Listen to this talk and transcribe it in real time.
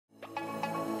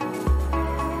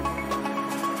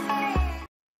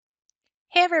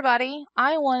everybody,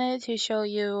 I wanted to show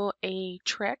you a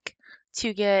trick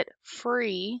to get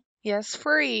free, yes,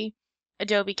 free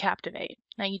Adobe Captivate.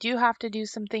 Now you do have to do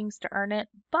some things to earn it,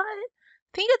 but I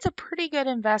think it's a pretty good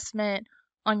investment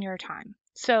on your time.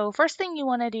 So first thing you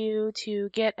want to do to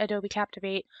get Adobe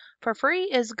Captivate for free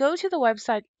is go to the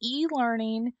website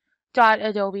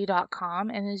elearning.adobe.com,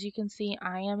 and as you can see,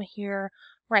 I am here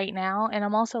right now, and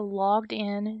I'm also logged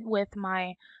in with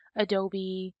my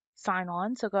Adobe sign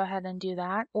on. So go ahead and do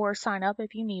that, or sign up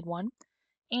if you need one.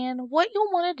 And what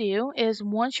you'll want to do is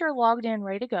once you're logged in,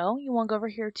 ready to go, you want to go over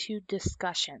here to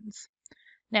discussions.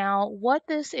 Now, what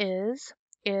this is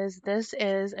this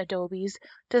is Adobe's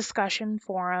discussion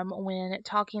forum when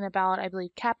talking about, I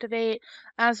believe, Captivate,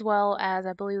 as well as,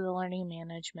 I believe, the learning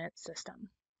management system.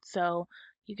 So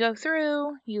you go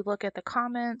through, you look at the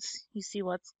comments, you see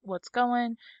what's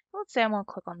going. Let's say I'm going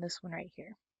to click on this one right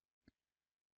here.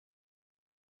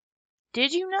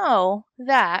 Did you know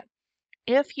that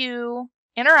if you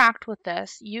interact with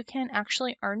this, you can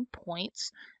actually earn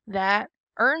points that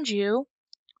earns you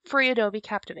free Adobe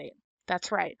Captivate?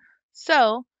 That's right.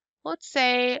 So let's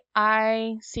say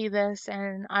I see this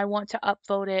and I want to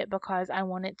upvote it because I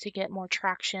want it to get more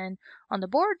traction on the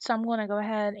board. So I'm going to go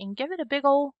ahead and give it a big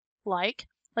old like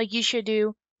you should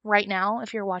do right now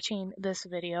if you're watching this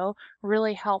video.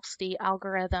 Really helps the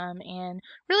algorithm and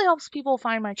really helps people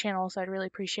find my channel. So I'd really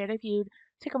appreciate it if you'd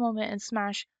take a moment and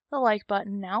smash the like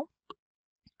button now.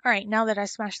 All right, now that I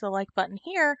smashed the like button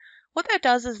here, what that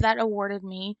does is that awarded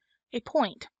me a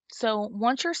point. So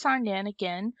once you're signed in,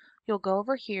 again, you'll go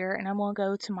over here and I'm going to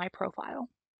go to my profile.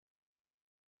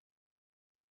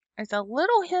 There's a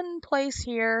little hidden place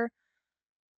here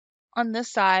on this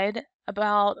side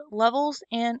about levels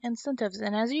and incentives.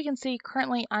 And as you can see,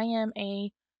 currently I am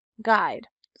a guide.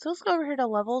 So let's go over here to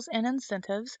levels and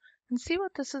incentives and see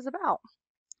what this is about.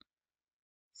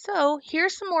 So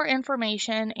here's some more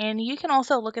information, and you can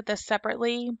also look at this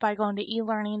separately by going to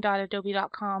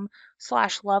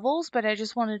elearning.adobe.com/levels, but I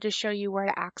just wanted to show you where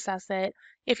to access it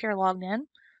if you're logged in.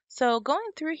 So going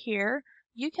through here,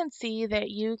 you can see that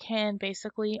you can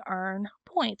basically earn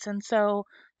points. And so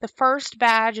the first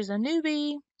badge is a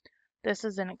newbie, this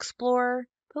is an explorer,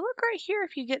 but look right here,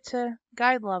 if you get to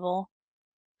guide level,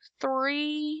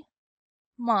 3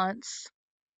 months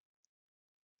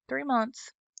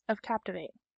of Captivate.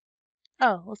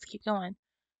 Oh, let's keep going.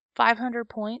 500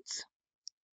 points,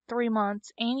 3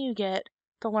 months, and you get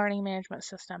the learning management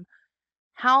system.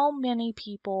 How many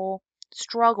people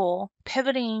struggle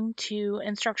pivoting to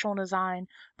instructional design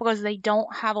because they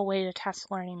don't have a way to test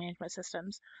learning management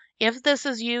systems? If this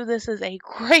is you, this is a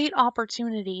great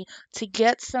opportunity to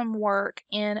get some work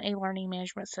in a learning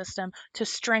management system to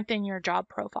strengthen your job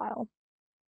profile.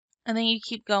 And then you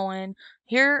keep going.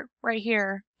 Here, right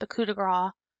here, the coup de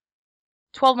grace,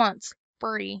 12 months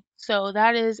free. So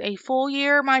that is a full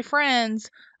year, my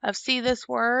friends, of see this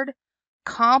word,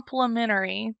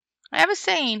 complimentary. I have a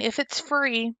saying, if it's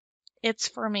free, it's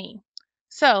for me.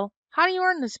 So how do you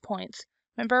earn these points?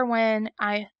 Remember when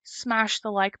I smashed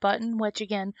the like button, which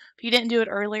again, if you didn't do it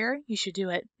earlier, you should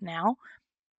do it now.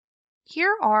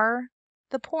 Here are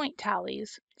the point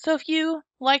tallies. So if you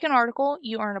like an article,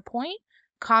 you earn a point,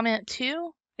 comment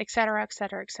too, etc.,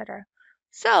 etc., etc.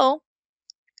 So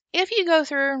if you go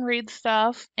through and read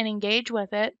stuff and engage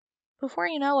with it, before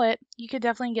you know it, you could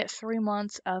definitely get 3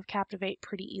 months of Captivate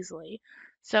pretty easily.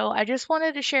 So I just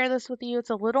wanted to share this with you.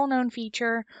 It's a little known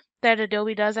feature that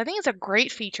Adobe does. I think it's a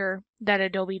great feature that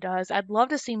Adobe does. I'd love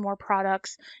to see more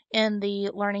products in the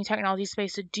learning technology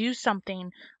space to do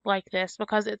something like this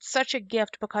because it's such a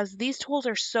gift, because these tools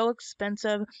are so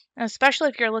expensive, and especially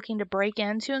if you're looking to break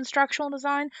into instructional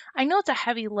design. I know it's a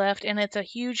heavy lift and it's a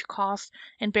huge cost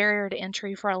and barrier to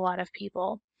entry for a lot of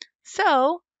people.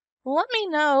 So let me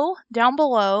know down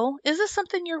below, is this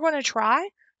something you're going to try?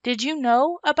 Did you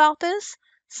know about this?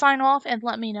 Sign off and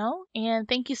let me know. And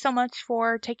thank you so much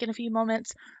for taking a few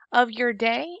moments of your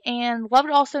day, and love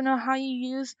to also know how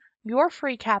you use your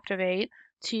free Captivate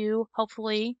to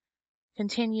hopefully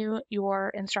continue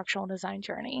your instructional design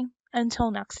journey. Until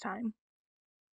next time.